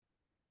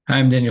Hi,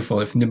 I'm Daniel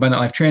Foley from the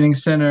Abundant Life Training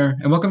Center,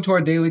 and welcome to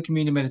our daily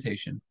communion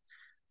meditation,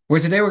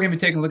 where today we're going to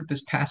be taking a look at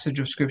this passage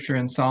of scripture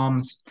in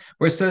Psalms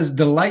where it says,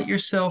 "Delight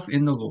yourself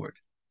in the Lord,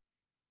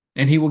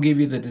 and he will give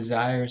you the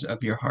desires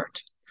of your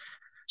heart."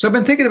 So I've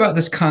been thinking about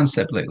this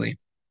concept lately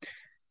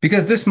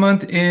because this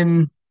month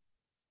in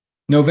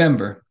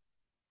November,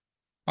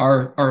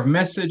 our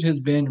message has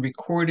been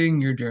recording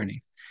your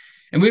journey.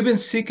 And we've been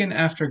seeking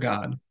after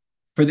God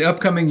for the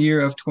upcoming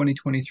year of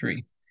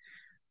 2023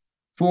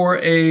 for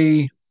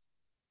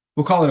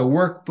we'll call it a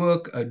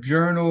workbook, a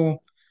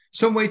journal,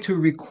 some way to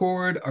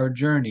record our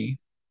journey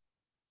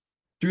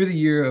through the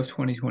year of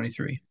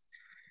 2023.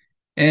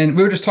 And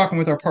we were just talking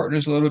with our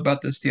partners a little bit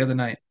about this the other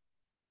night,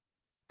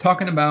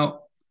 talking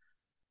about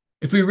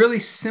if we really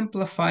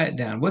simplify it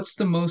down, what's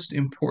the most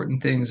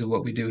important things of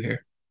what we do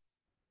here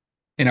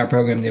in our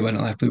program, the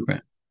Abundant Life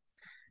Blueprint?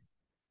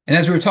 And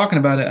as we were talking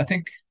about it, I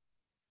think,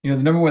 the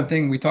number one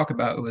thing we talk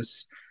about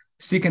was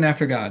seeking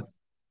after God,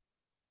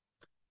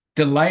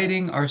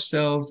 delighting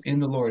ourselves in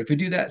the Lord. If we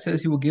do that, it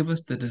says he will give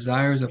us the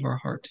desires of our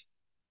heart.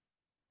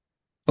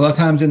 A lot of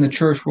times in the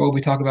church world,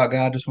 we talk about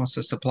God just wants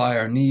to supply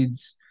our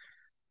needs,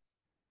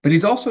 but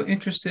he's also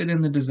interested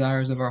in the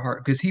desires of our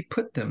heart because he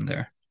put them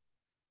there.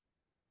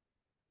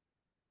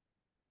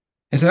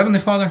 And so, Heavenly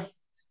Father,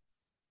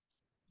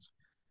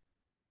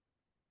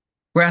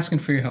 we're asking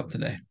for your help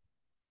today.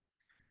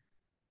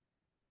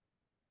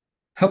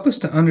 Help us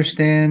to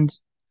understand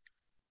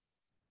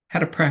how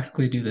to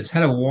practically do this,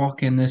 how to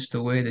walk in this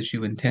the way that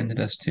you intended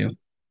us to.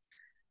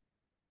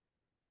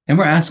 And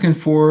we're asking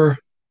for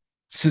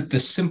the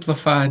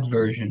simplified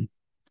version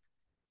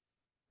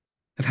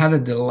of how to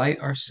delight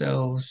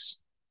ourselves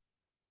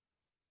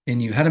in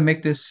you, how to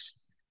make this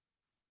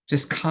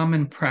just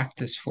common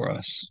practice for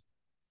us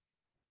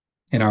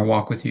in our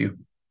walk with you.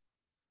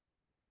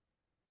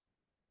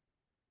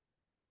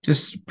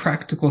 Just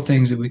practical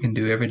things that we can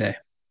do every day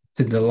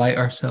to delight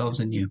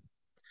ourselves in you.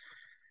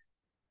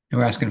 And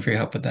we're asking for your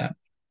help with that.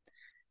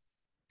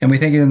 And we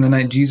think in the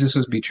night Jesus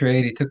was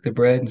betrayed, he took the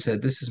bread and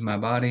said, "This is my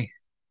body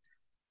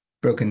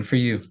broken for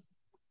you.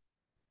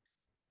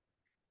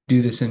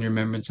 Do this in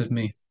remembrance of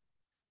me."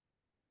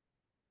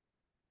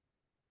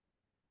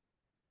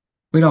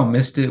 We'd all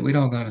missed it. We'd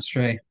all gone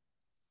astray.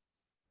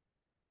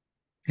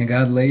 And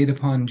God laid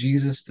upon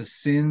Jesus the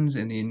sins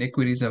and the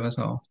iniquities of us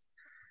all.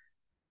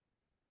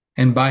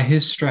 And by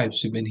his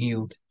stripes we've been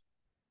healed.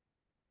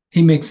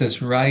 He makes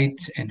us right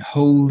and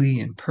holy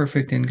and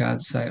perfect in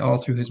God's sight, all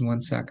through his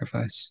one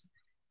sacrifice.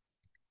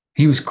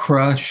 He was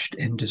crushed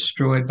and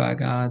destroyed by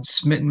God,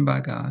 smitten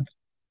by God,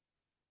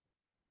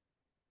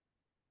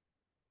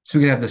 so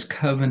we could have this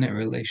covenant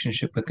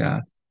relationship with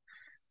God.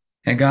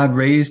 And God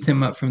raised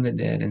him up from the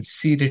dead and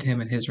seated him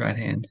at his right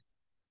hand.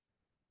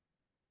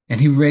 And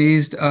he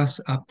raised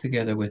us up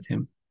together with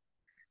him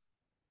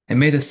and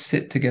made us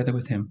sit together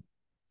with him.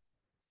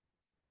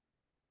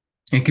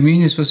 And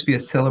communion is supposed to be a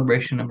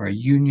celebration of our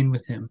union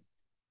with him.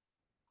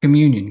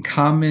 Communion,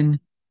 common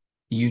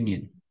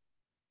union,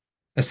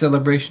 a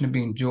celebration of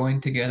being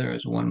joined together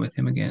as one with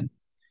him again.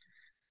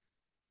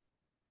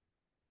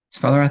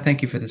 So, Father, I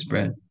thank you for this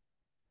bread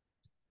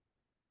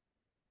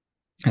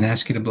and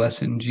ask you to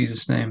bless it in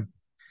Jesus' name.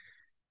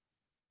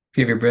 If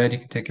you have your bread, you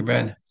can take your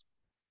bread.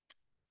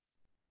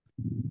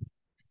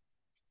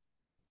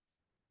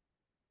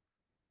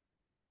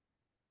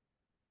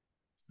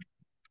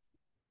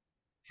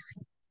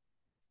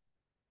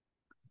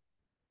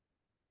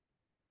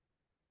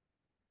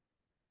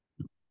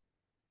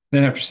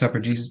 Then after supper,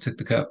 Jesus took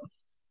the cup.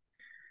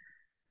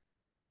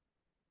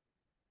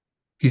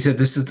 He said,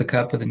 "This is the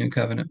cup of the new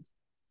covenant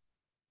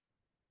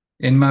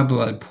in my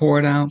blood,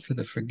 poured out for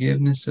the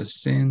forgiveness of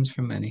sins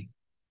for many."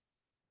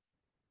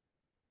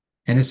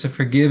 And it's the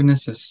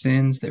forgiveness of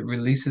sins that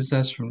releases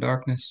us from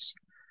darkness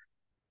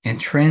and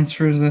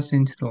transfers us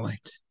into the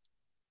light,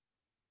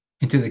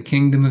 into the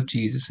kingdom of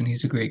Jesus. And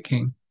he's a great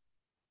king.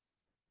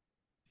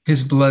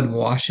 His blood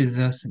washes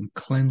us and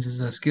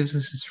cleanses us, gives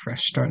us his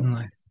fresh start in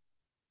life.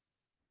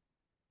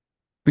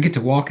 We get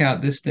to walk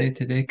out this day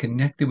today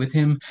connected with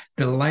him,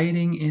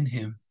 delighting in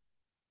him.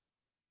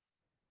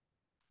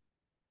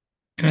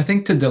 And I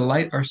think to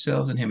delight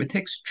ourselves in him, it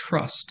takes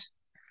trust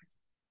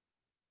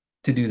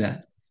to do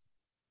that,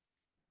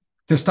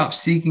 to stop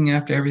seeking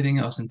after everything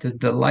else and to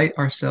delight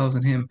ourselves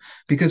in him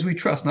because we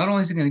trust not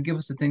only is he going to give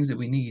us the things that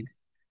we need,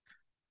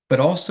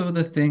 but also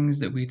the things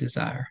that we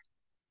desire,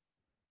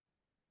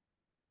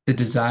 the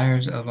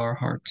desires of our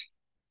heart.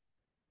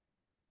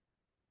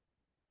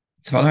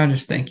 So Father, I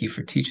just thank you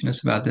for teaching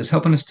us about this,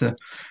 helping us to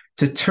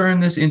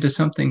turn this into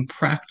something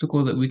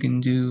practical that we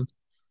can do.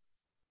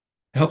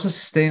 It helps us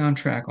stay on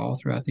track all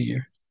throughout the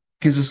year.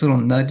 Gives us little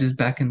nudges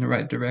back in the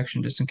right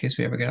direction just in case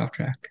we ever get off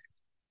track.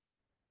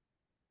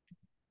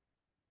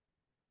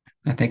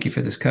 I thank you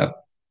for this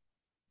cup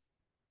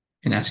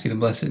and ask you to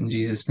bless it in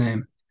Jesus'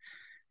 name.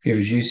 If you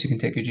have a juice, you can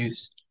take your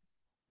juice.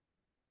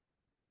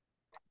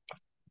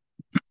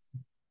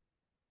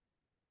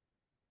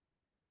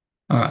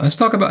 All right, let's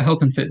talk about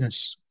health and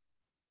fitness.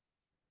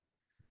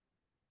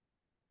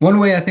 One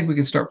way I think we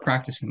can start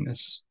practicing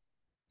this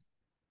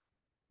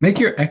Make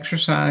your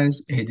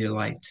exercise a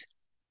delight.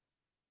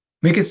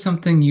 Make it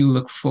something you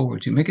look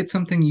forward to. Make it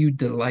something you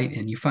delight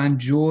in. You find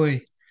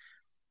joy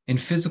in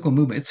physical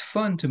movement. It's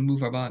fun to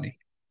move our body.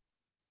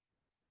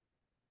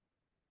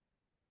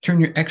 Turn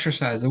your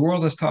exercise. The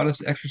world has taught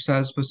us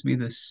exercise is supposed to be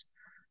this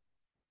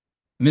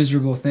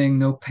miserable thing,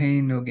 no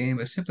pain, no gain,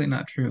 but it's simply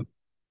not true.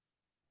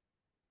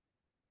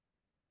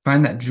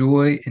 Find that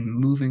joy in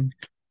moving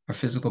our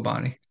physical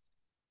body,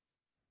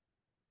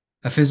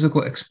 a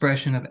physical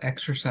expression of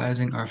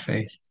exercising our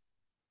faith.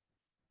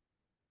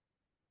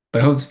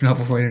 But I hope it's been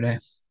helpful for you today.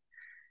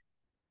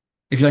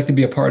 If you'd like to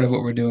be a part of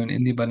what we're doing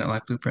in the Abundant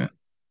Life Blueprint,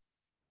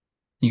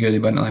 you go to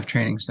the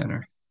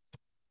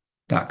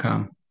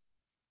AbundantLifeTrainingCenter.com.